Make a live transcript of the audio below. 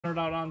Nerd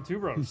Out on Two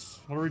Bros.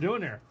 What are we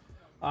doing here?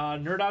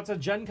 Nerd Out's at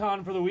Gen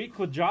Con for the week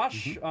with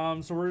Josh.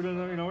 So we're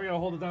gonna, we gotta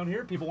hold it down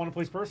here. People want to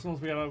place personals.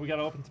 We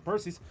gotta open some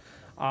Percy's.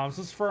 So this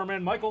is for our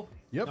man Michael.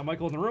 Yep. Now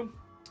Michael in the room.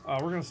 We're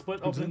gonna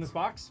split opening this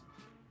box.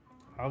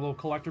 A little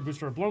collector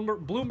booster of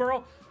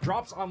Bloomburrow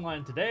drops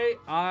online today.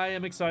 I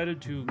am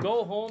excited to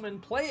go home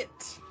and play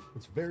it.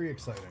 It's very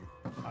exciting.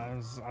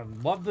 I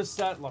love this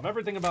set. Love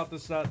everything about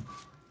this set.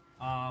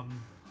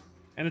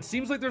 And it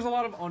seems like there's a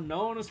lot of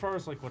unknown as far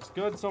as like what's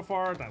good so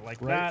far. And I like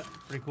that.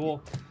 Pretty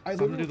cool. So I'm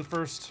gonna do the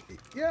first.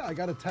 Yeah, I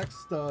got a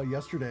text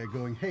yesterday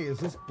going, "Hey, is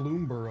this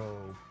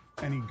Bloomburrow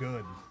any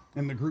good?"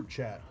 In the group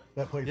chat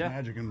that plays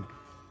Magic, and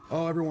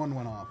everyone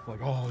went off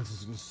like, "Oh, this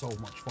is so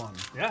much fun."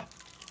 Yeah.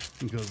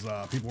 Because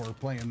people were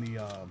playing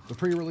the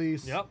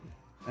pre-release. Yep.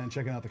 And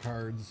checking out the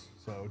cards.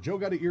 So Joe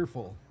got an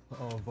earful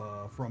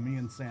of from me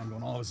and Sam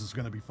going, "Oh, this is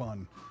gonna be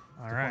fun."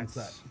 All right.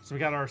 So we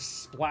got our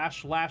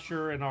Splash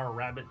Lasher and our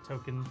Rabbit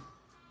token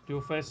dual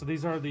face. So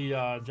these are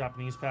the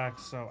Japanese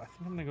packs. So I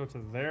think I'm gonna go to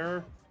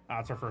there.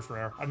 It's our first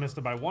rare. I missed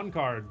it by one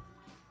card.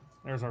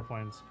 There's our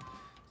planes.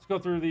 Let's go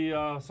through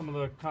the some of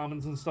the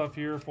commons and stuff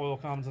here. Foil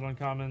commons and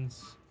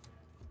uncommons.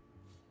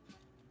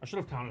 I should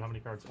have counted how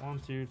many cards. 1,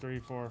 2, 3,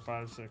 4,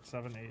 5, 6,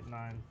 7, 8,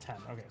 9, 10.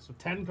 Okay, so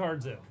 10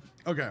 cards in.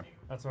 Okay.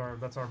 That's our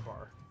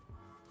bar.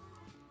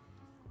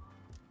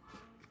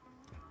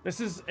 This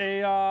is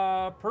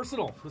a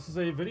personal. This is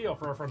a video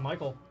for our friend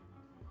Michael.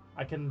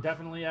 I can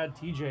definitely add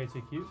TJ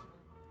to queue.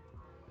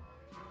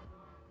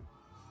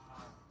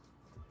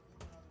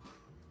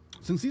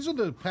 Since these are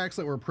the packs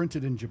that were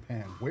printed in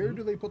Japan, where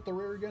do they put the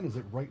rare again? Is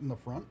it right in the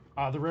front?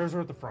 The rares are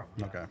at the front.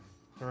 Yeah. Okay.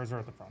 The rares are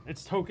at the front.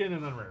 It's token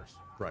and then rares.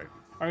 Right.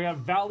 All right, we got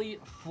Valley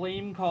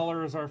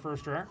Flamecaller as our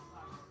first rare.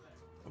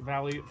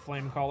 Valley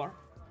Flamecaller.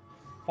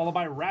 Followed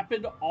by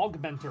Rapid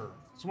Augmenter.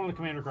 It's one of the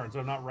commander cards, so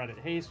I've not read it.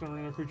 Haste, when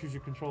random creatures you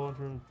control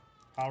enter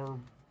power.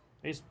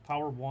 Haste,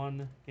 power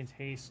 1 against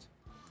haste.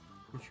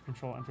 Creature you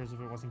control enters if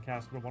it wasn't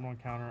cast, with a 1/1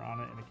 counter on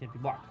it and it can't be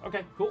blocked.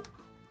 Okay, cool.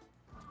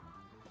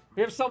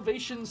 We have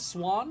Salvation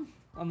Swan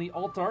on the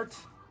alt art.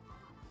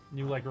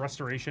 New, like,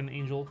 Restoration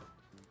Angel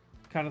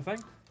kind of thing.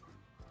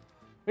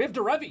 We have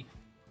Derevi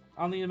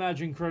on the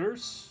Imagine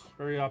Critters.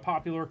 Very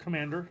popular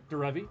commander,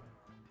 Derevi.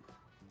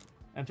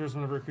 Enters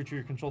whenever a creature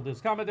you control deals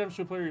combat damage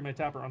to a player. You may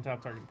tap or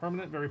untap target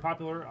permanent. Very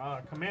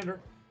popular commander,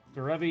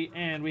 Derevi.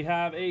 And we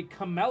have a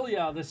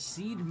Camellia, the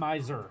Seed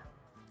Miser,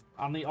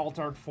 on the alt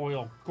art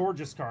foil.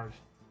 Gorgeous card.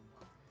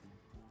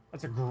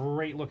 That's a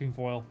great looking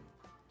foil.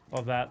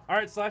 Love that. All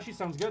right, Slashy,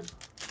 sounds good.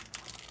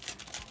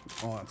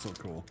 Oh, that's so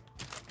cool.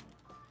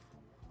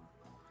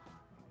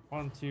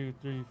 1, 2,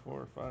 3,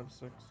 4, 5,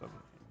 6, 7,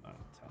 8, 9,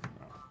 10.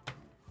 No.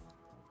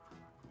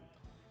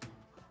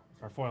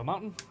 Our foil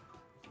mountain.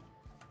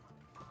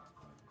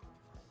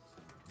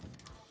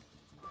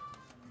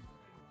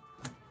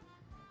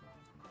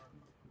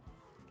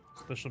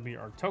 So this will be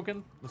our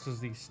token. This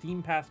is the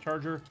Steam Path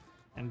Charger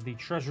and the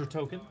Treasure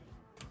token.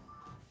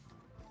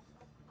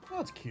 Oh,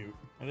 that's cute.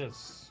 It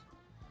is.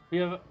 We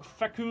have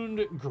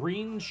Fecund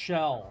Green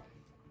Shell.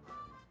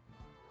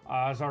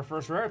 As our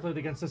first rare. I played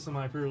against this in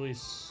my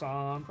pre-release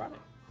on Friday.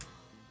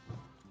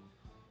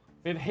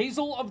 We have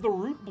Hazel of the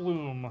Root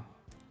Bloom.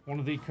 One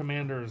of the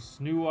commanders.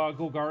 New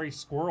Golgari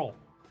Squirrel.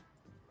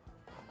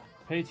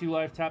 Pay 2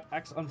 life, tap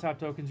X untap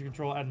tokens you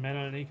control, add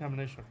mana in any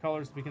combination of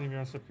colors. At the beginning of your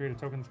own step, create a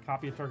token,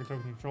 copy of target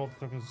token you control.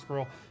 The token is a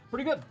squirrel.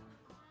 Pretty good.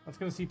 That's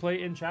going to see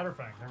play in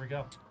Chatterfang. There we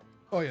go.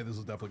 Oh yeah, this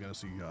is definitely going to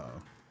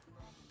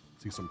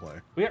see some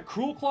play. We got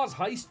Cruel Claw's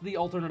Heist, the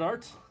alternate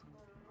art.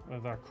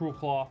 With Cruel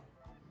Claw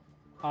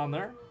on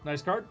there.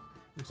 Nice card.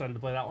 I'm excited to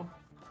play that one.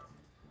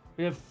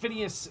 We have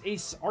Phineas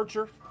Ace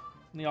Archer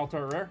in the alt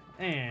art rare.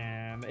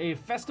 And a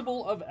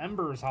Festival of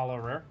Embers holo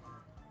rare.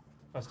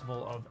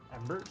 Festival of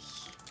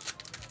Embers.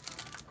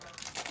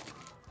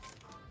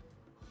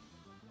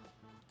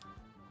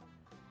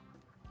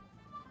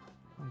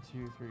 One,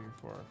 2, 3,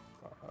 4,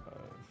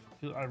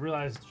 5. I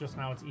realized just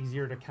now it's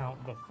easier to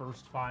count the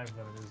first 5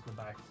 than it is the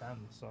back 10.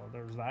 So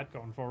there's that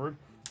going forward.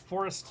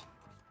 Forest.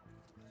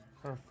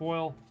 Our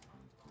foil.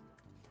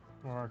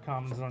 Or our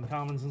commons and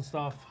uncommons and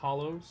stuff.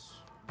 Hollows.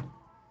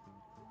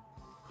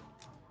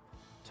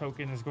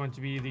 Token is going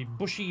to be the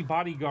Bushy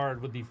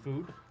Bodyguard with the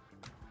food.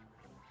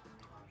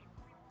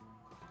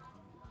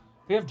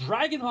 We have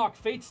Dragonhawk,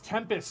 Fate's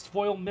Tempest,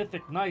 foil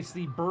mythic. Nice.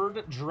 The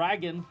Bird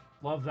Dragon.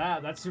 Love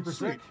that. That's super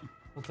sick.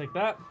 We'll take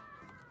that.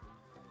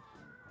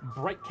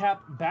 Brightcap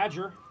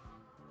Badger.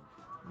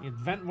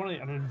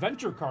 An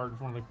adventure card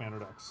for one of the commander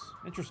decks.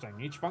 Interesting.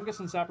 Each fungus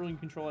and sapling you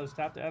control has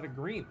tapped to add a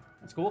green.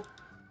 That's cool.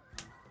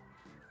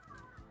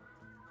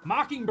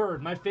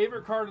 Mockingbird, my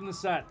favorite card in the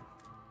set.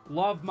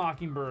 Love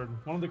Mockingbird.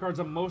 One of the cards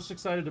I'm most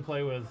excited to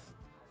play with.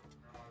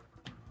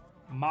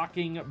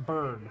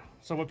 Mockingbird.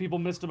 So what people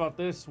missed about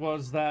this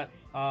was that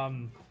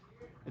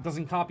it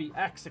doesn't copy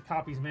X, it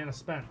copies mana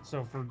spent.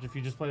 So if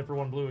you just play it for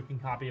 1 blue, it can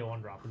copy a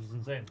 1-drop, which is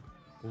insane.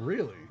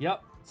 Really?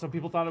 Yep. So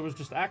people thought it was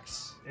just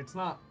X. It's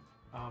not.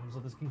 So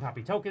this can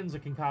copy tokens.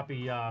 It can copy,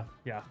 yeah.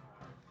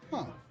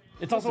 Huh.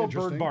 It's also a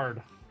Bird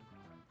Bard.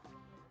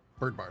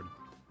 Bird Bard.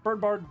 Bird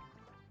Bard.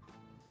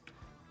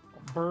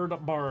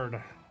 Bird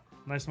Bard.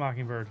 Nice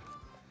Mockingbird.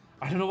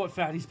 I don't know what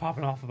Fatty's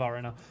popping off about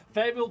right now.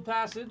 Fabulous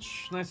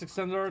Passage. Nice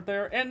extended art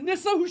there. And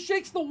Nissa Who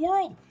Shakes the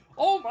World.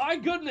 Oh my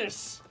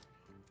goodness.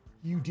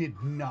 You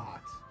did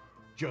not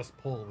just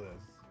pull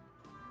this.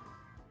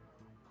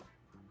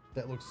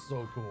 That looks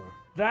so cool.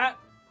 That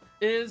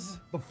is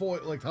the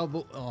foil, like how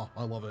the, oh,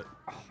 I love it.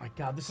 Oh my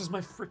god, this is my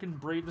freaking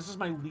Brave. This is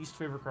my least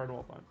favorite card of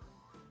all time.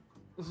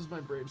 This is my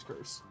Braves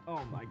curse.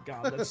 Oh my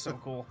god, that's so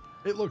cool.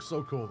 It looks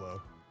so cool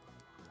though.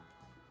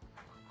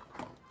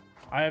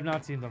 I have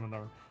not seen them in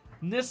there.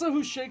 Nissa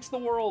Who Shakes the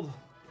World.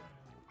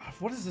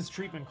 What is this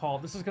treatment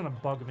called? This is gonna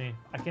bug me.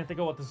 I can't think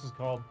of what this is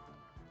called.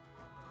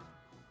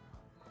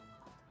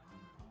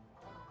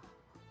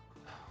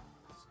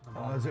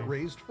 Is it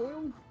raised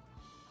foil?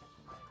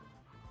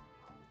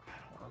 I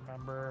don't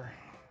remember.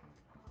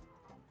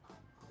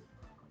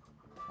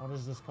 What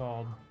is this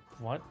called?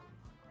 What?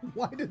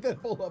 Why did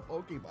that pull up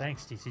Pokemon?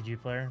 Thanks,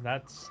 TCG player.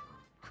 That's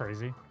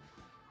crazy.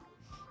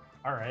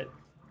 All right.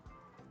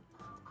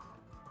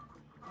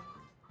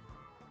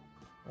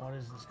 What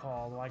is this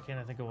called? Why can't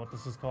I think of what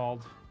this is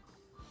called?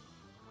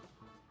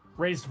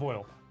 Raised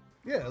foil.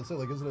 Yeah, so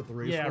like, isn't it the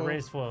raised foil? Yeah,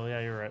 raised foil. Yeah,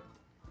 you're right.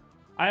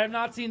 I have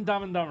not seen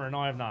Dumb and Dumber. No,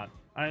 I have not.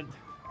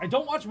 I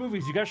don't watch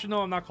movies. You guys should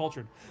know I'm not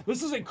cultured.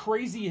 This is a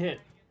crazy hit.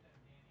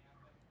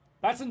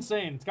 That's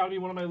insane. It's got to be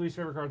one of my least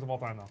favorite cards of all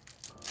time, though.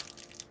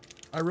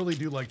 I really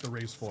do like the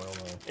raised foil,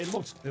 though. It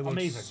looks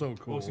amazing. Looks so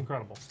cool. It looks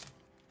incredible.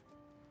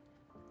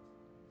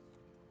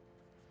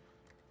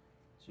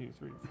 2,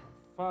 3,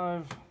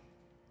 4, 5.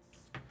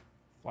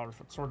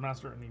 Flowerfoot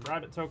Swordmaster and the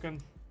Rabbit token.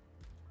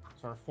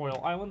 It's our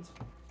Foil Island.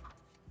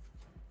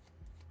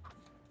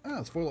 Ah,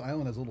 this Foil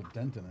Island has a little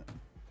dent in it.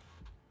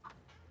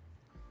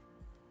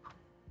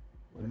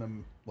 And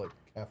then, like,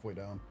 halfway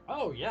down.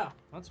 Oh, yeah.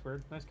 That's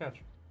weird. Nice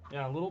catch.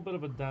 Yeah, a little bit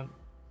of a dent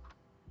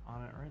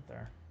on it right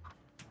there.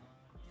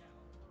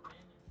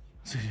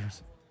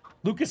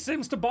 Lucas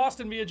Sims to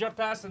Boston via Jeff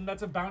Passon.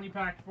 That's a bounty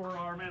pack for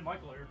our man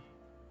Michael here.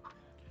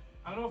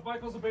 I don't know if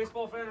Michael's a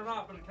baseball fan or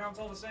not, but it counts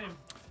all the same.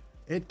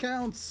 It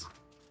counts.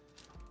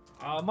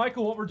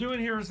 Michael, what we're doing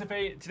here is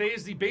today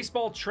is the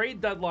baseball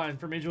trade deadline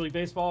for Major League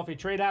Baseball. If a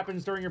trade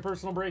happens during your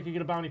personal break, you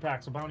get a bounty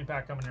pack. So bounty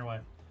pack coming your way.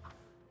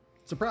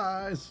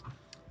 Surprise.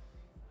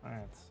 All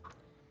right.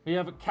 We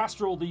have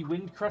Castrol the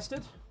Wind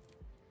Crested.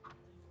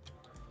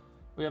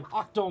 We have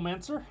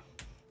Octomancer.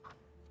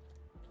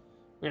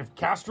 We have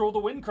Castrol the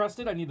Wind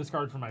Crested. I need this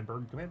card for my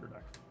Bird Commander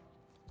deck.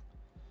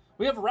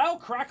 We have Ral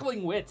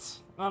Crackling Wit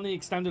on the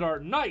extended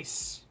art.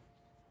 Nice.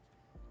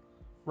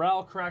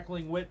 Ral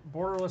Crackling Wit,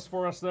 borderless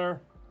for us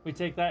there. We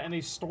take that, and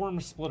a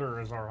Storm Splitter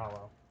as our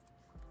hollow.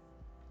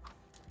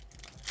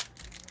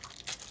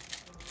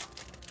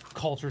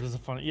 Cultured is a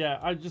funny. Yeah,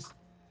 I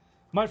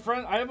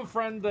have a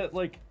friend that,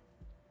 like,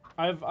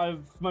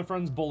 my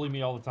friends bully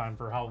me all the time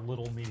for how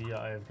little media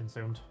I have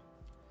consumed.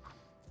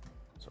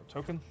 So,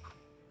 token.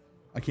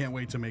 I can't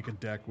wait to make a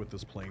deck with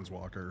this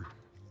Planeswalker.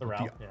 The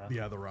Ral, yeah.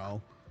 Yeah, the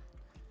Ral.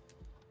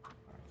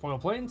 Foil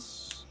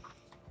Plains.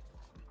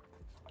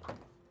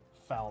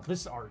 Foul.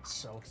 This art's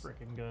so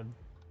freaking good.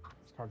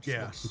 This card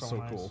just looks so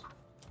nice. Cool.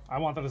 I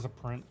want that as a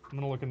print. I'm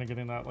gonna look into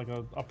getting that, like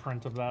a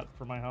print of that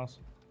for my house.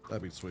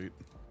 That'd be sweet.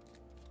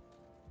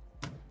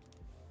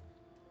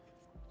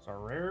 So our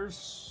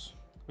rares.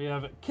 We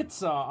have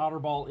Kitsa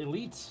Otterball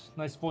Elite.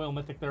 Nice foil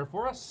mythic there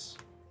for us.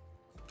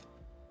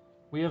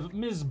 We have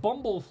Ms.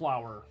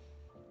 Bumbleflower,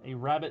 a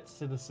Rabbit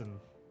Citizen,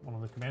 one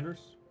of the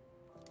commanders.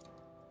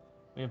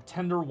 We have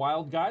Tender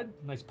Wild Guide,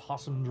 nice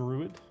Possum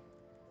Druid.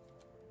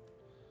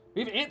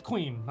 We have Ant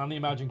Queen on the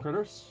Imagine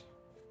Critters.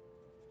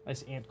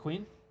 Nice Ant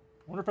Queen.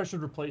 I wonder if I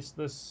should replace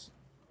this,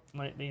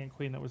 the Ant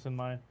Queen that was in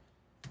my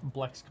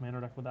Blex commander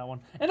deck with that one.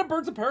 And a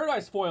Birds of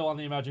Paradise foil on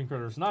the Imagine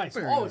Critters. Nice.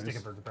 Very always nice.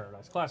 taking Birds of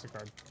Paradise. Classic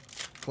card.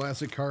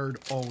 Classic card,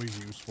 always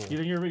useful. You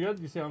think you're gonna be good?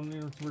 You see how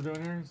we're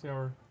doing here? You see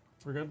how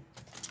we're good?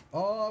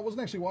 I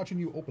wasn't actually watching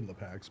you open the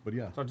packs, but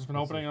yeah. So I've just been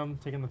opening them,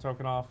 taking the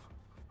token off,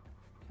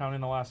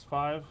 counting the last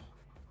 5.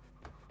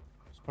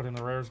 Just putting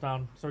the rares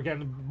down. So again,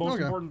 the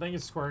most important thing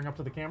is squaring up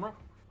to the camera.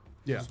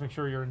 Yeah. Just make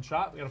sure you're in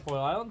shot. We got a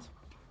Foil Island.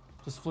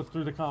 Just flip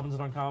through the commons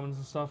and uncommons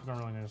and stuff. I don't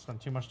really need to spend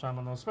too much time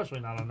on those,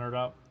 especially not on Nerd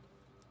Out.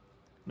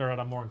 Nerd Out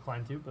I'm more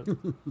inclined to, but...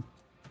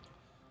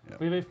 Yep.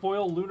 We have a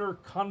Foil Lunar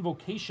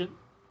Convocation.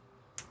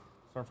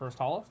 It's our first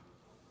hollow.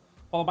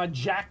 Followed by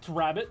Jacked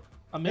Rabbit.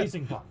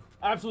 Amazing pun.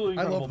 Absolutely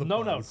incredible. I love the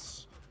no puns.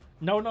 notes.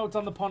 No notes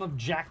on the pun of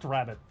Jacked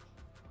Rabbit.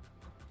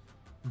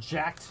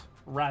 Jacked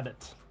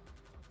Rabbit.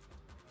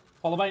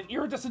 Followed by an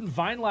Iridescent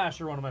Vine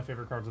Lasher, one of my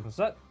favorite cards in the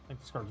set. I think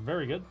this card's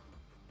very good.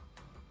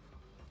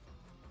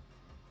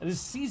 It is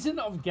Season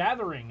of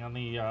Gathering on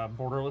the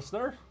borderless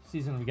there.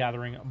 Season of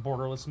Gathering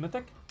borderless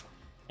mythic.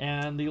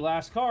 And the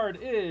last card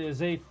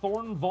is a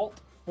Thorn Vault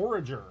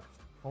Forager.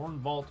 Thorn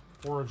Vault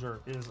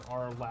Forager is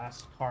our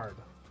last card.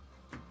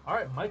 All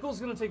right, Michael's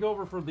going to take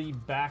over for the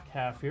back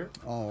half here.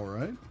 All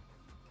right.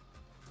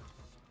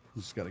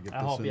 Just got to get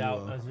I'll this help in. you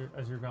out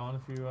as you're going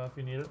if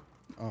you need it.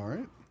 All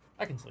right.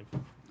 I can sleep.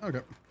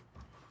 Okay.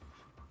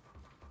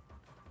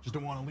 Just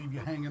don't want to leave you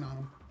hanging on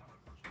them.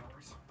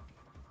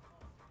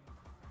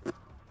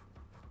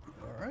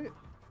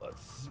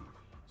 let's see.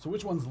 So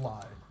which one's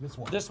live? This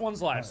one. This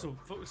one's live, Right. so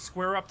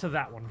square up to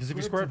that one. Because if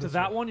you Square square up up to to this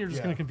that one. one, you're just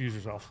Yeah. going to confuse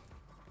yourself.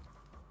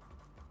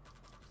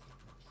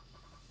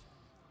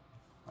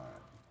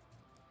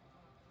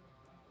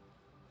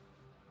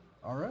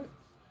 All right.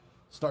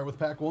 Start with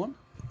pack one.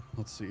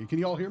 Let's see. Can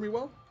you all hear me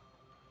well?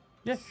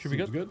 Yeah, should be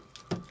Seems good.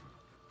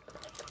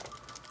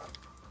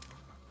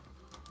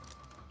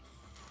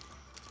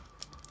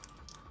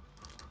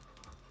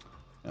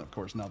 And of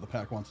course, now the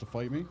pack wants to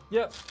fight me.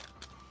 Yep.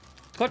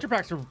 Collector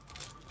packs are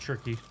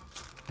tricky.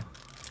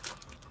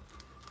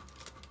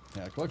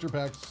 Yeah, collector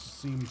packs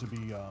seem to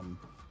be. Let's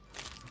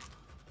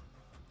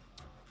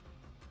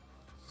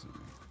see.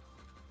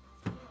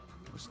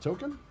 This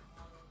token.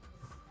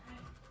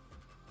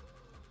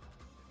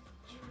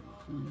 2,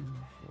 3,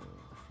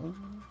 4, 5.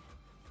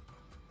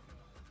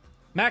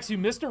 Max, you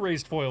missed a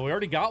raised foil. We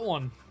already got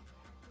one.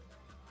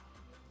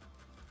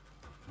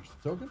 There's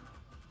the token.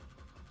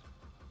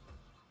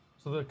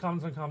 So the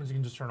commons and commons you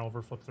can just turn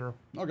over, flip through.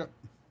 Okay.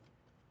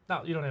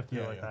 No, you don't have to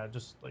do Yeah, it like yeah. that.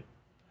 Just like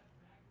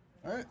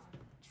All right.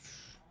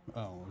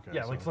 Oh, okay.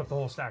 yeah, like so flip the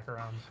whole stack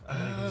around, and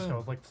then you can just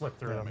go like flip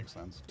through that them. makes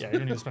sense. Yeah, you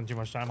don't need to spend too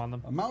much time on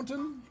them. A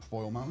mountain,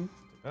 foil mountain.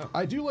 Yeah.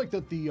 I do like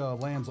that the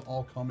lands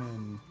all come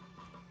in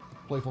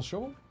playful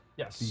shovel.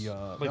 Yes. They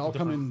Like all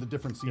come different- in the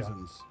different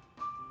seasons.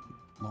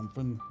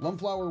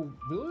 Lumflower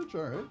Village,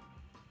 all right.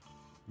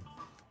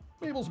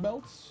 Mabel's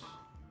Melts,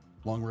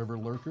 Long River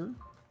Lurker,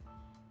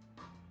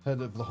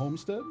 Head of the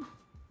Homestead,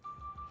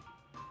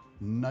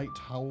 Night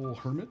Howl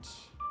Hermit,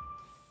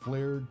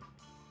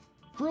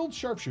 Frilled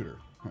Sharpshooter,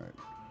 all right.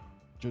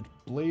 Judge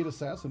Blade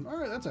Assassin, all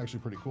right, that's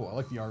actually pretty cool. I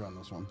like the art on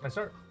this one. I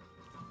start.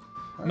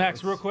 All right, Max,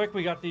 let's- real quick,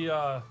 we got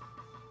the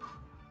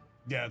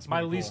Yeah, it's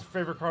my pretty least cool.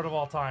 favorite card of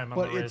all time on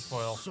But the raised it's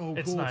foil. so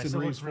It's cool nice. it's It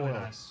in looks raised really foil.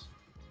 nice.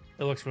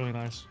 It looks really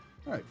nice.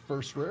 All right,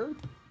 first rare.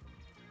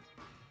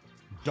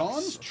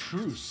 Dawn's It's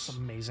Truce.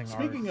 amazing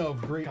Speaking art.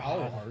 of great owl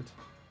God. art,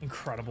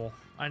 Incredible.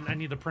 I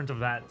need a print of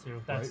that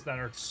too. That's Right. that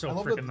art's so I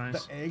love freaking that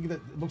nice. the egg that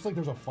it looks like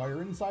there's a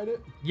fire inside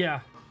it. Yeah.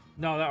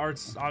 No, that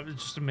art's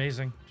it's just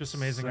amazing. Just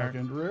amazing art.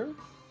 Second rare.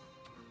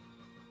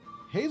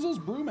 Hazel's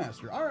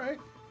Brewmaster. All right,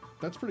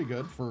 that's pretty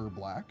good for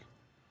black.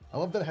 I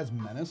love that it has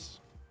menace.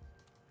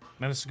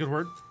 Man, this is a good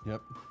word. Yep.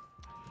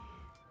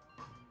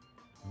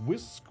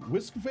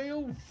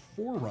 Whiskvale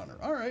Forerunner.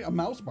 All right, a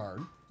mouse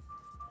bard.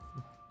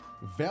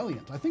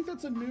 Valiant. I think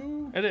that's a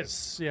new. It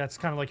is. Yeah, it's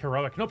kind of like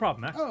heroic. No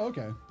problem, Max. Oh,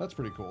 okay. That's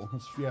pretty cool.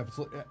 That's, yeah,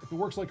 if it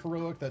works like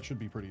heroic, that should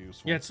be pretty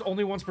useful. Yeah, it's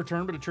only once per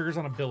turn, but it triggers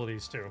on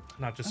abilities too,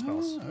 not just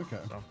spells. Ah, okay.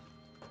 So,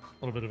 a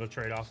little bit of a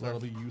trade-off So there.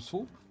 that'll be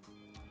useful.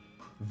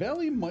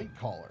 Valley Might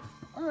Caller.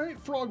 All right,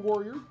 Frog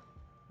Warrior.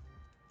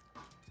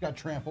 It's got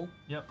trample,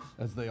 Yep.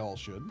 as they all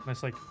should.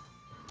 Nice, like,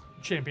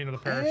 champion of the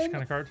parish And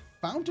kind of card.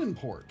 Fountain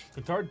Port.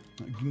 Good card.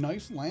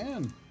 Nice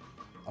land.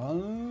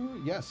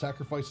 Yeah,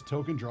 sacrifice a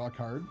token, draw a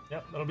card.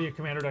 Yep, that'll be a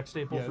commander deck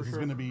staple Yeah, for this is sure.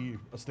 going to be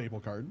a staple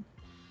card.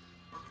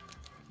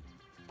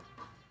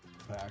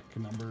 Pack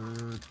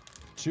number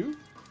 2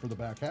 for the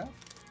back half.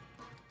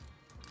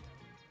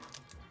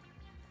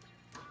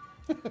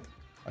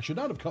 I should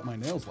not have cut my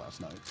nails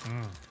last night.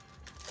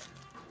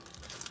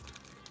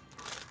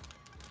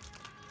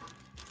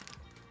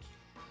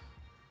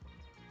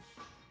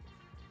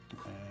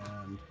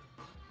 And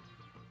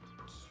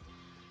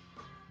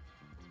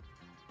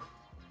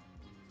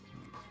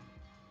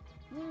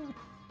three,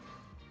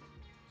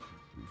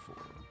 four.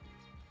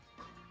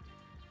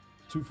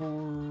 2,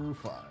 4,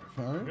 5.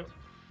 All right. Yep.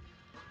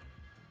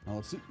 Now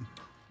let's see.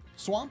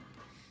 Swamp.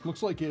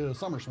 Looks like a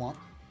summer swamp.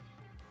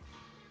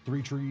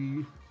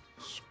 3-tree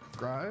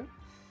scribe.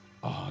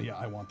 Oh, yeah,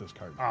 I want this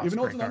card. Oh, Even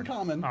though a it's an great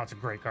card. uncommon. Oh, it's a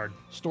great card.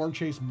 Storm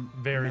Chase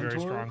Very, very Mentor.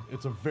 strong.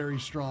 It's a very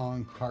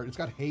strong card. It's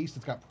got haste.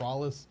 It's got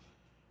prowess.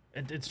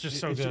 It's just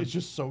so it's, good. It's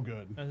just so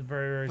good. It's a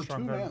very, very For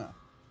strong 2 card. mana.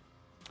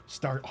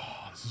 Start.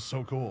 Oh, this is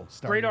so cool.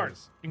 Great art.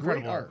 Stargaze.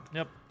 Incredible Great art.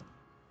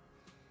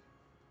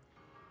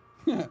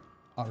 Yep.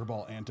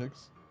 Otterball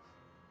Antics.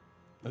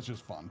 That's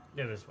just fun.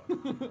 It is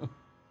fun.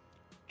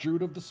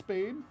 Druid of the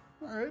Spade.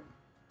 All right.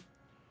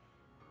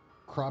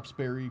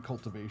 Cropsberry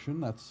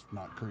Cultivation. That's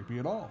not creepy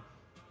at all.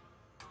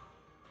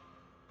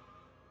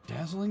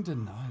 Dazzling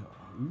Denial.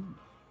 Ooh.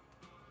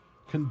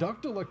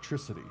 Conduct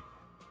Electricity.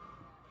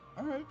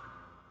 All right.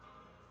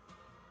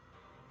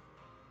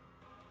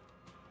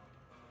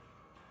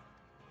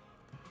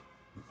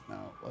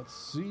 Now, let's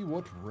see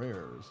what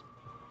rares.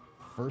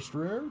 First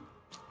rare.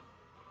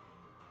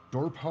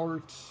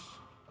 Dorpart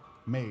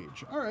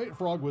Mage. All right,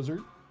 Frog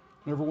Wizard.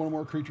 Whenever one or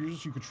more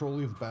creatures you control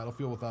leave the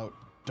battlefield without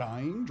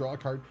dying, draw a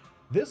card.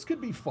 This could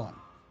be fun.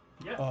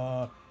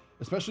 Yeah.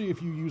 Especially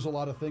if you use a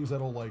lot of things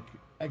that'll like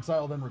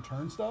exile then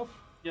return stuff.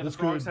 Yeah, this the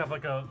frogs could- have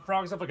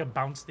like a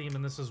bounce theme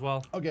in this as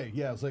well. Okay,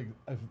 yeah, it's like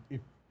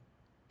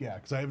yeah,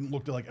 because I haven't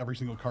looked at like every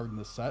single card in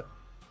this set.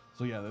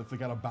 So yeah, if they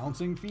got a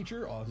bouncing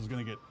feature, oh, this is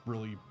gonna get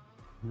really,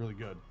 really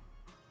good.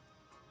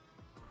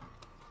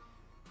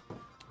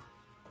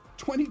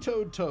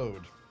 20-toed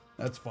toad.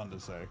 That's fun to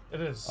say. It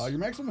is. Your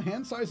maximum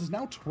hand size is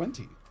now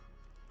 20.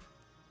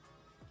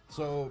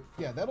 So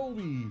yeah, that'll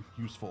be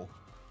useful.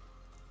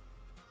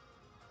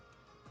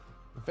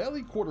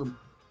 Valley Quarter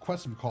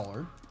Questum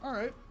Caller. All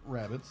right,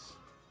 rabbits.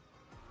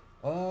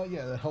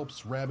 Yeah, that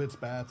helps rabbits,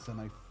 bats,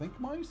 and I think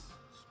mice?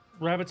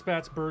 Rabbits,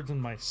 bats, birds,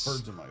 and mice.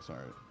 Birds and mice, all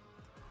right.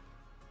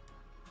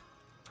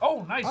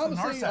 Oh, nice.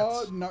 Honestly,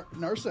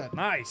 Narset.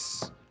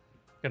 Nice.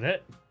 Good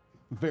hit.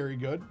 Very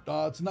good.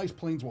 It's a nice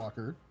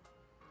planeswalker.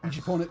 Each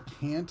opponent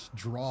can't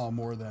draw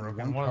more than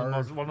one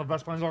card. One of the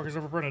best planeswalkers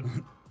ever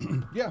printed.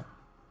 Yeah.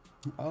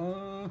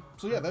 So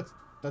yeah,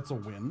 that's a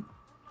win.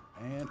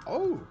 And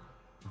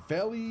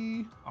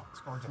Valley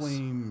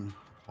Flame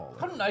Caller.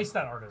 How nice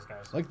that art is,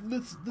 guys. Like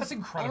this That's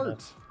incredible.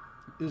 art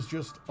is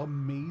just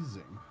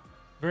amazing.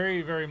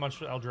 Very, very much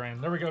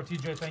Eldraine. There we go,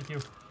 TJ. Thank you.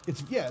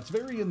 It's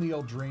very in the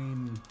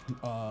Eldraine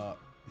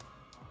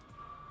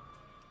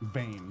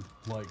vein,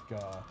 like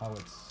how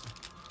it's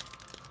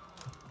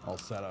all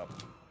set up.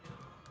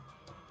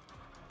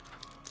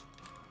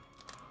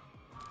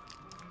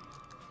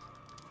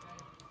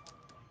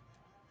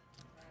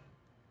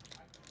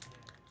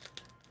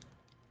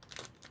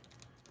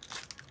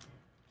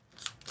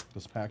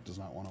 This pack does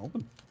not want to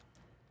open.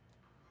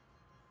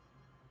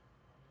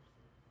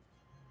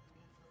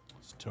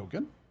 It's a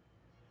token.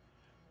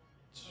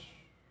 3,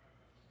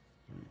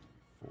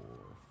 4,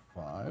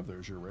 5.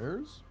 There's your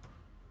rares.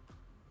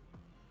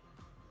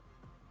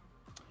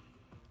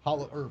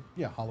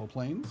 Hollow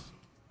Plains.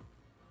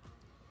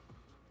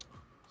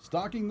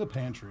 Stocking the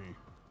pantry.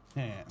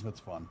 That's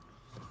fun.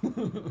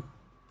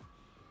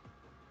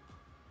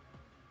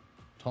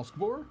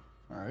 Tuskbore.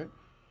 All right.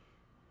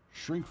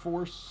 Shrink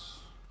Force.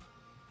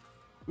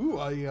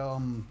 Ooh,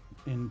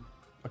 in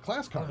a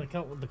class card.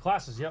 The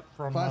classes, yep.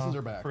 From Classes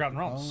are back. Forgotten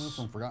Realms.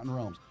 From Forgotten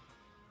Realms.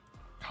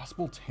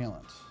 Gospel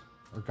Talent.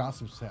 Or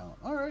Gospel's Talent.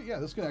 All right, yeah,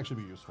 this could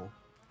actually be useful.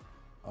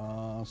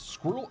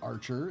 Squirrel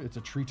Archer. It's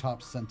a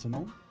Treetop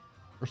Sentinel.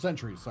 Or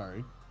Sentry,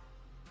 sorry.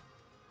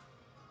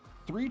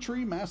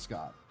 3-tree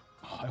Mascot.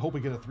 I hope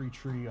we get a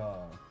 3-tree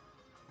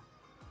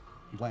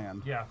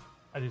land. Yeah,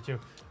 I do too.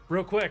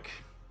 Real quick,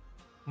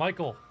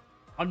 Michael.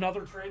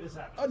 Another trade has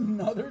happened.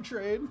 Another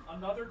trade?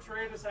 Another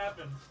trade has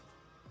happened.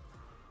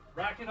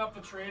 Racking up the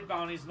trade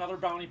bounties. Another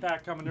bounty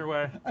pack coming your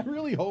way. I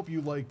really hope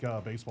you like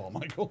baseball,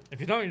 Michael. If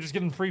you don't, you're just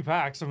getting free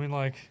packs. I mean,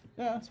 like,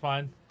 yeah, it's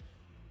fine.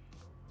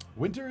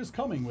 Winter is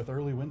coming with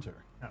early winter.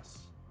 Yes.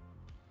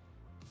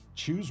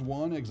 Choose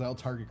one, exile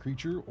target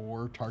creature,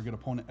 or target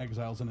opponent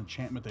exiles an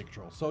enchantment they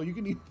control. So you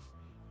can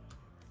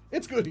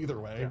it's good either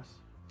way. Yes.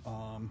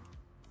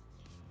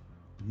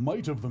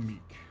 Might of the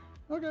Meek.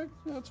 Okay,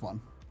 yeah, that's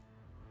fun.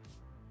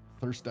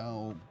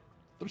 Thirstyle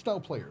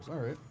players. All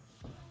right.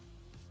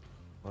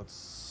 Let's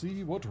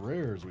see what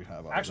rares we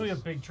have. Actually, a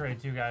big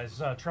trade too,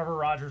 guys. Trevor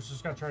Rogers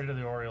just got traded to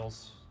the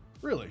Orioles.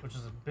 Really? Which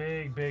is a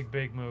big, big,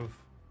 big move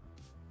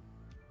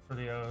for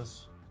the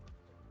O's.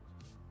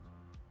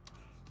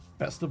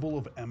 Festival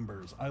of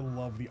Embers. I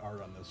love the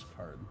art on this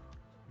card.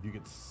 If you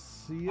could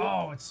see it.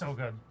 Oh, it's so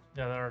good.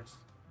 Yeah, that art's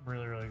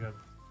really, really good.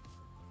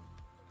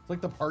 It's like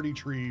the party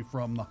tree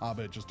from The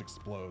Hobbit just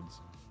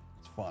explodes.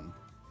 It's fun.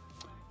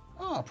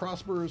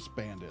 Prosperous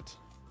Bandit.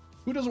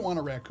 Who doesn't want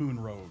a Raccoon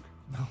Rogue?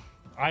 No,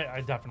 I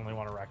definitely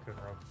want a Raccoon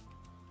Rogue.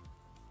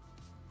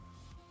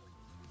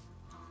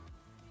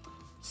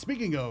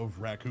 Speaking of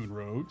Raccoon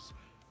Rogues,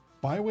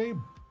 Byway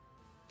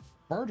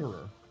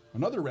Barterer.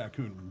 Another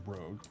Raccoon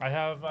Rogue. I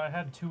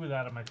had 2 of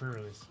that at my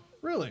pre-release.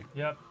 Really?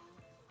 Yep.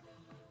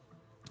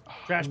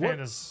 Trash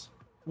Pandas.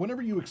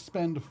 Whenever you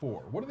expend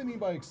 4. What do they mean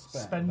by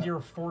expend? Spend your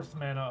 4th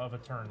mana of a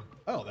turn.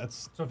 Oh,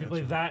 that's... So if you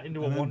play that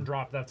into a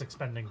 1-drop, that's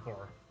expending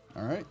 4.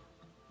 All right.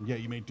 Yeah,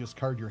 you may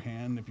discard your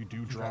hand if you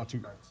do draw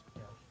 2 cards.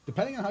 Yeah.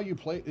 Depending on how you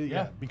play,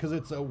 yeah, because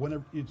it's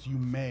whenever it's you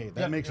may.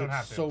 That makes it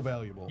so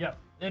valuable. Yeah,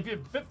 if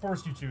it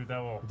forced you to,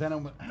 that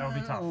would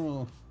be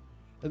tough.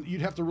 And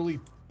you'd have to really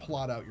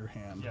plot out your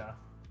hand. Yeah.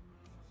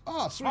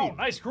 Oh, sweet. Oh,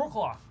 nice Cruel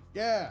Claw.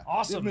 Yeah.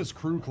 Awesome. Miss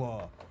Crew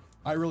Claw.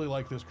 I really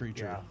like this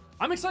creature. Yeah.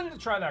 I'm excited to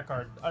try that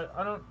card.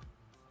 I don't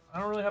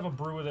really have a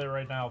brew with it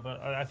right now,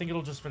 but I think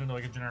it'll just fit into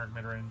like a generic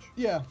mid range.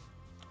 Yeah.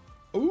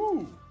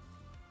 Ooh.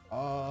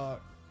 Oh,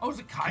 is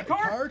it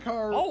Kaikar?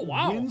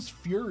 Kaikar Wind's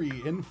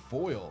Fury in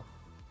foil.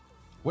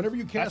 Whenever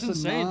you cast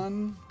a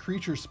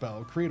non-creature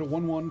spell, create a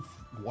 1/1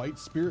 white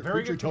spirit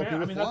creature token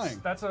with flying.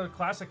 That's a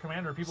classic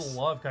commander. People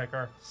love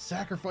Kaikar.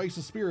 Sacrifice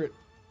a spirit.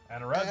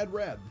 Add a red. Add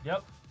red.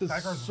 Yep.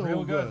 Kaikar's so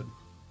real good.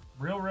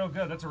 Real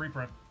good. That's a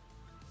reprint.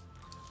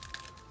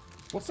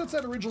 What's that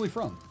set originally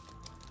from?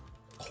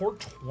 Court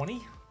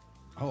 20?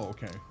 Oh,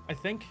 okay. I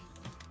think.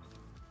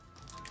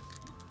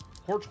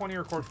 Court 20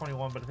 or Court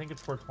 21, but I think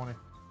it's Court 20.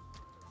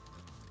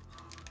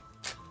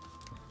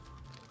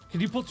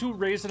 Could you put 2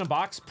 raised in a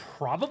box?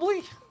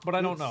 Probably, but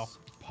I don't know.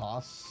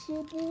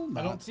 Possible?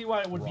 I don't see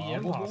why it would be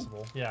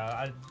impossible.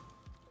 Yeah,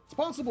 it's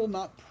possible,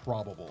 not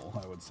probable,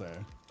 I would say.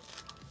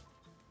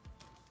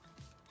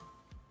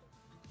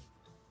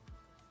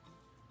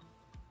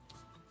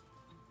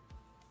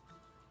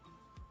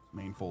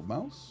 Mainfold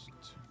mouse.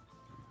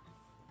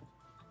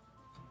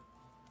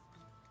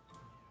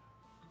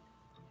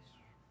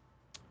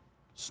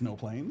 Snow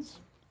Plains.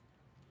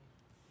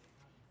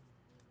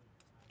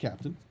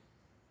 Captain.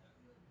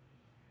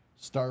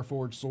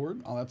 Starforged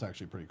Sword. Oh, that's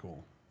actually pretty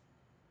cool.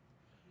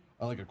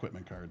 I like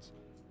equipment cards.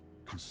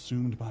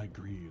 Consumed by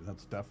Greed.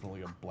 That's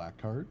definitely a black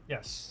card.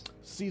 Yes.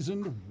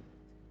 Seasoned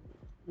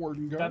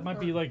Warden Guard. That might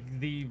be like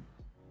the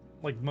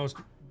most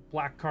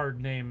black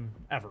card name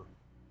ever.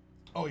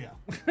 Oh yeah.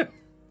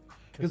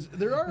 Because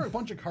there are a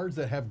bunch of cards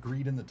that have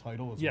Greed in the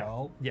title as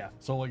well. Yeah.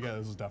 So like, yeah,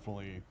 this is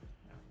definitely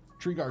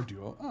Tree Guard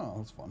Duo. Oh,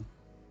 that's fun.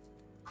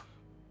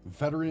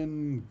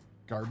 Veteran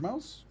Guard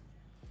Mouse.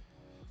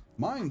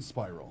 Mind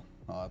Spiral.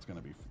 Oh, that's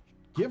gonna be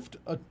gift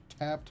a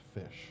tapped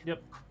fish.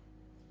 Yep.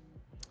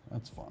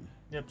 That's fun.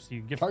 Yep. So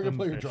you gift Target them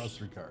player fish. draws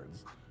 3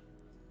 cards.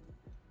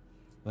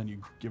 Then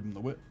you give them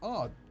the wit.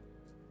 Oh,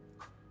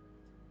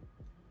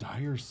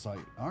 Dire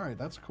Sight. All right,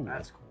 that's cool.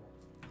 That's cool.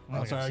 Oh, I don't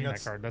think sorry, I've I seen got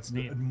that card. That's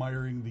neat.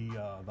 admiring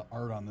the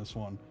art on this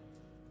one.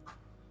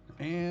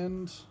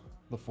 And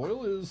the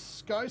foil is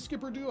Sky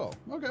Skipper Duo.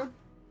 Okay.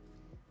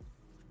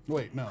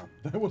 Wait, no,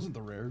 that wasn't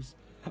the rares.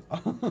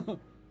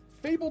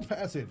 Fabled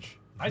Passage.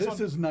 Nice This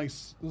one. is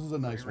nice. This is a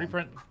nice one.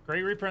 Reprint.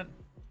 Great reprint.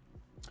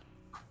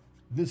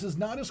 This is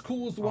not as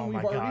cool as the one Oh we've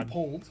my already God.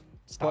 pulled,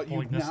 Stop but you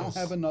pulling now Nisas.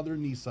 have another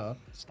Nisa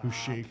who Stop.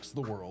 shakes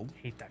the world.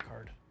 Hate that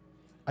card.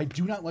 I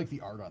do not like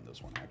the art on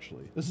this one,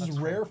 actually. This is That's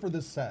rare for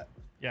this set.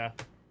 Yeah.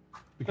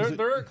 Because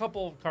There are a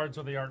couple of cards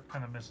where the art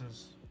kind of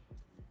misses.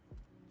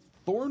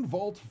 Thorn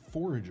Vault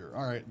Forager.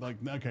 All right, like,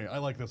 okay, I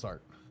like this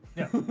art.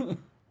 Yeah.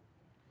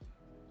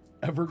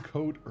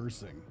 Evercoat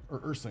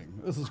Ursing.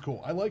 This is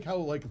cool. I like how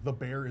like the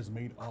bear is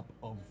made up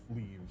of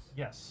leaves.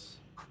 Yes.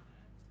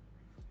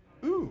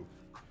 Ooh.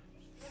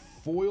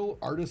 Foil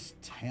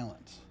Artist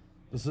Talent.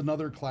 This is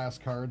another class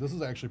card. This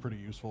is actually pretty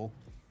useful.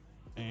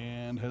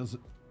 And has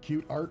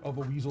cute art of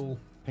a weasel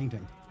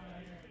painting.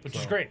 Which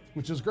is great.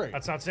 Which is great.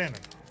 That's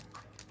outstanding.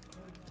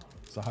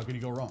 So how could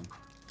you go wrong?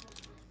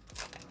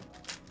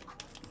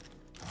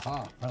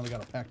 Aha, finally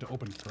got a pack to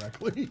open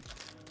correctly.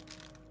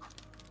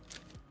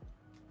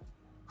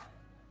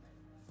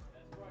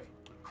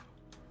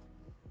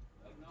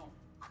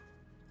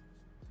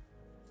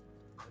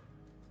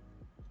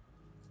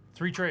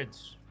 Three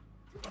trades.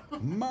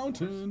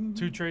 Mountain.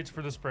 2 trades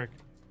for this break.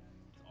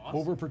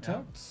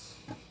 Overprotect.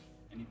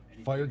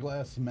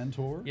 Fireglass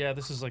Mentor. Yeah,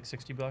 this is like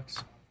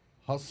 $60.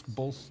 Husk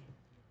Bolster.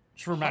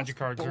 Sure, magic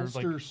cards are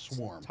Bolster like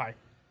Swarm. high.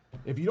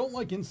 If you don't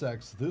like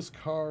insects, this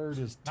card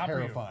is Not for you.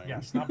 terrifying.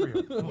 Yes, not for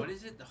you. What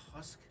is it? The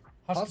husk?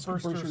 Husk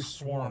Burster Burster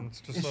Swarm.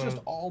 It's just a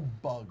all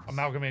bugs.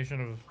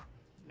 amalgamation of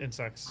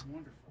insects.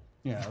 Wonderful.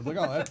 Yeah, I was like,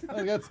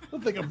 oh, that's I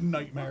think of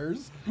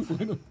nightmares.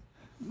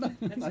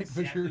 That's Night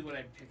exactly Fisher. what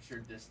I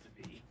pictured this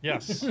to be.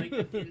 Yes. Like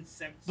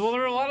insects. Well,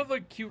 there are a lot of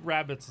like cute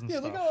rabbits and Yeah,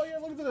 stuff. look, oh yeah,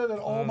 look at that.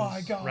 Oh my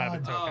Those god.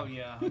 rabbit Oh token.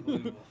 yeah,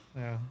 unbelievable.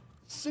 Yeah.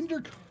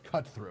 Cinder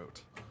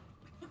Cutthroat.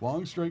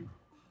 Long Strike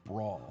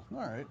Brawl. All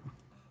right.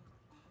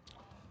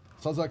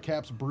 Sazak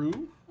Caps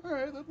Brew. All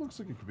right, that looks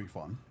like it could be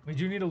fun. We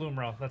do need a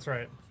Bloomburrow. That's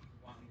right.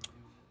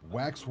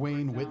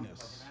 Waxwane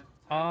Witness.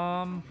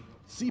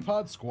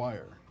 Seapod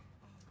Squire.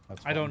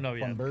 That's I don't know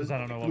yet, Fun bird. 'cause I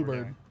don't know what Blue we're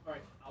bird. doing. All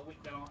right, I'll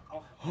wait down.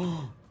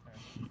 I'll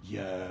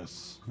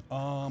Yes.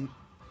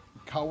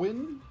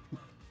 Cowan.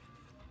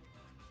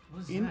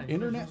 What is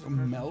Internet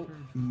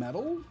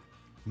Meddler?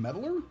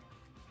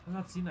 I've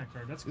not seen that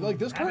card. That's cool. Like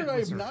this card Rabbit I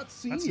have Wizard. not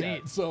seen That's yet.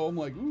 neat. So I'm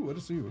like, ooh, what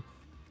is you?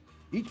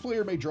 Each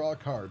player may draw a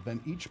card.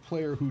 Then each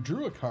player who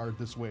drew a card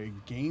this way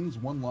gains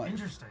 1 life.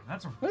 Interesting.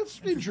 That's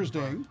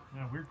Interesting. card.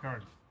 Yeah, weird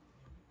card.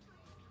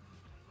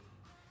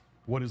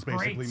 What is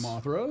basically Great.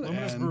 Mothra.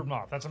 Luminous and, Brood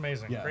Moth. That's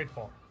amazing. Yeah. Great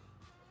pull.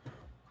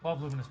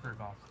 Love Luminous Brood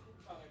Moth.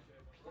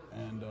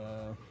 And,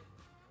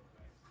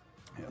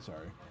 yeah,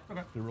 sorry.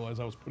 Okay. Didn't realize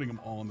I was putting them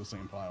all in the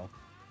same pile.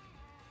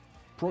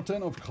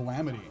 Proten of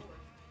Calamity.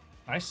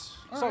 Nice.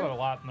 All Saw right. that a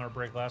lot in our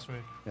break last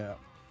week. Yeah.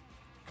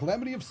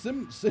 Calamity of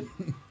Sin.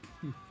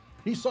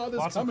 He saw this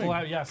Lots of coming.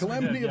 yes, we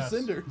Calamity did, of yes.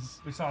 Cinders.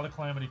 We saw the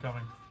Calamity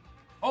coming.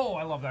 Oh,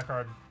 I love that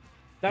card.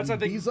 That's, I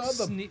think, These are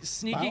the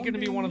sneaky going to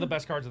be one of the Bounding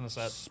best cards in the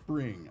set.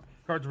 Spring.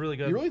 Card's really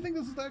good. You really think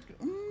this is that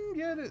good?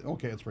 Yeah, it is.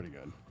 Okay, it's pretty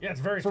good. Yeah, it's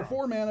very For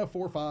strong. 4 mana,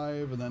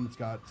 4/5, and then it's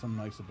got some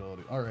nice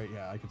ability. All right,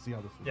 yeah, I can see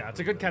how this is. Yeah, it's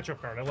a good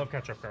catch-up card. I love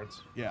catch-up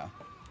cards. Yeah.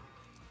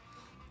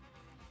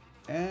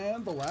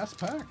 And the last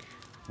pack.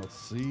 Let's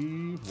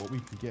see what we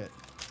can get.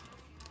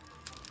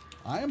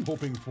 I am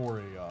hoping for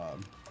a.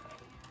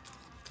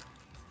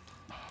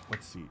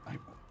 Let's see,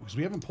 because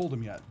we haven't pulled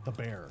him yet. The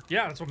bear.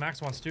 Yeah, that's what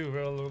Max wants too.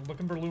 We're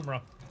looking for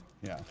Lumra.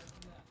 Yeah.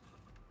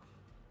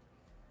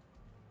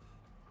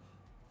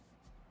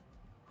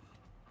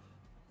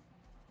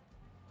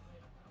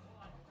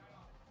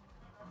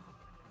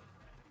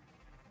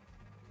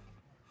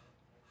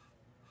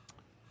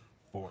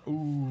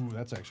 Ooh,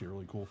 that's actually a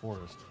really cool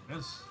forest.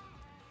 Yes.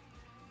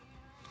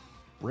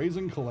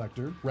 Brazen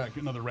Collector,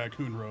 another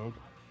Raccoon Rogue.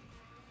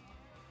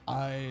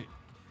 I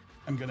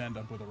am going to end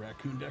up with a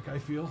Raccoon deck, I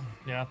feel.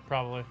 Yeah,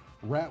 probably.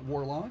 Rat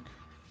Warlock.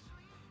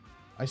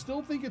 I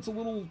still think it's a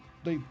little...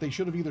 They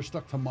should have either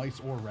stuck to mice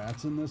or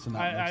rats in this and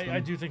not mixed them. I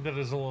do think that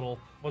was a little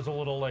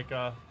like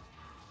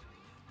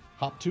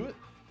Hop to it.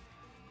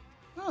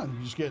 Oh,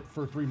 you just get,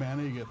 for 3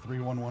 mana, you get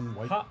 3/1/1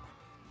 white. hop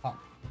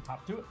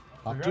Hop. to it.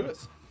 Hop Three to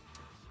rabbits.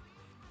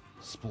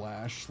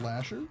 Splash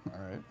Slasher.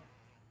 All right.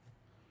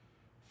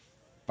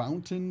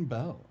 Fountain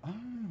Bell.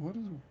 What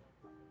is?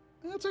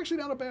 That's actually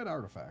not a bad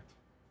artifact.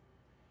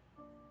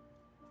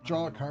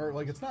 Draw a card.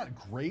 Like, it's not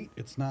great.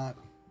 It's not.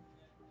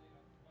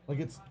 Like,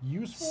 it's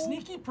useful.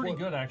 Sneaky pretty but-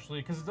 good, actually,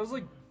 because it does,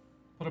 like,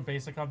 put a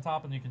basic on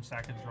top and you can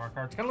sack it and draw a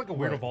card. It's kind of like a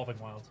weird Right. Evolving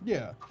Wilds.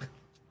 Yeah.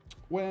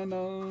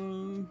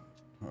 When,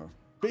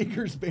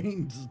 Baker's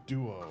Bane's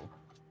Duo.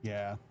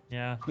 Yeah.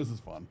 Yeah. This is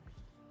fun.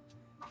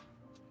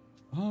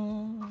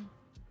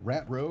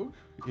 Rat Rogue.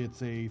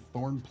 It's a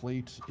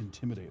Thornplate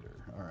Intimidator.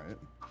 All right.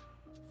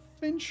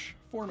 Finch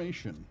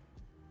Formation.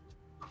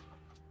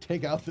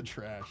 Take out the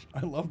trash.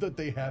 I love that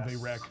they have a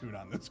Yes. raccoon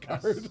on this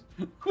card.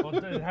 Well,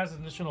 it has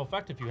an additional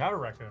effect if you have a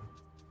raccoon.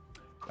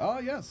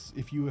 Yes.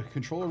 If you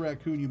control a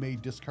raccoon, you may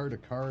discard a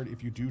card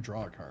if you do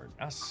draw a card.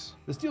 Yes.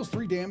 This deals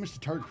 3 damage to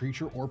target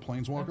creature or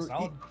planeswalker That's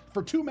solid.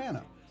 for 2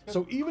 mana.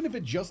 So even if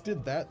it just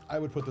did that, I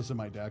would put this in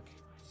my deck.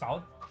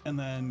 Solid. And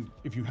then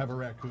if you have a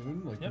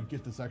raccoon, like, you Yep.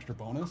 get this extra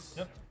bonus.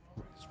 Yep.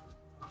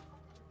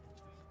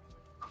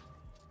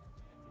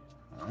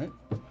 All right.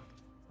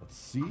 Let's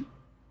see.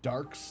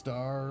 Dark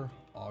Star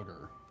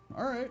Augur.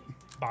 All right.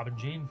 Bob and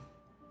Jean.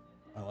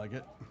 I like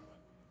it.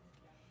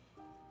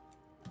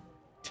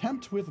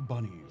 Tempt with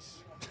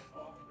Bunnies.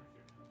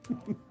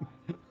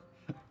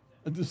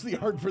 Just the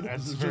art for this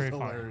That's is very just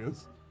funny.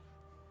 hilarious.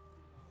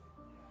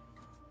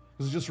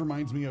 This just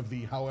reminds me of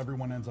the how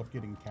everyone ends up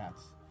getting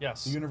cats.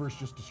 Yes. The universe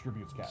just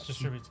distributes cats.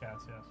 Distributes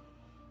cats, yes.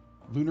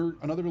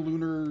 Another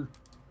lunar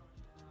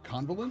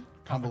convolute?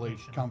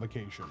 Convocation.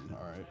 Convocation.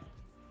 All right.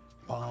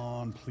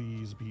 Bond,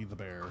 please be the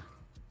bear.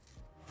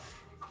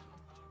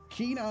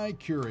 Keen Eye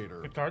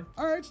Curator. Good card.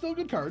 All right, still a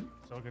good card.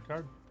 Still a good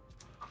card.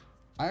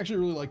 I actually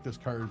really like this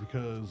card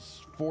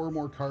because 4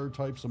 more card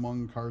types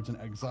among cards in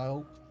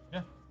exile,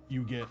 Yeah.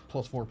 you get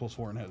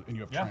 +4/+4 and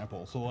you have Yeah.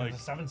 trample. So, It's like, a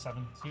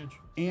 7/7. It's huge.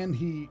 and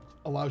he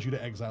allows you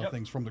to exile Yep.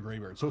 things from the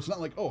graveyard. So it's not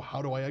like, oh,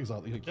 how do I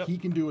exile? Like, Yep. he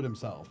can do it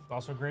himself.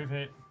 Also grave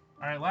hit.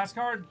 All right, last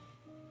card.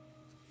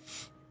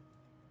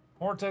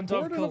 Portent of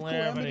Portent of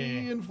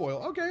Calamity. in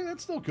foil. Okay,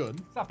 that's still good.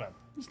 It's not bad.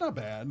 It's not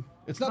bad.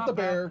 It's not not the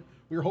bad. bear.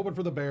 We were hoping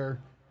for the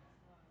bear.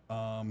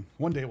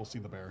 One day we'll see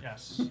the bear.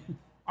 Yes.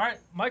 All right,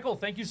 Michael,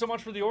 thank you so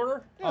much for the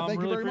order. Yeah, thank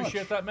you really very much.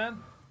 appreciate that,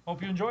 man.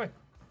 Hope you enjoy.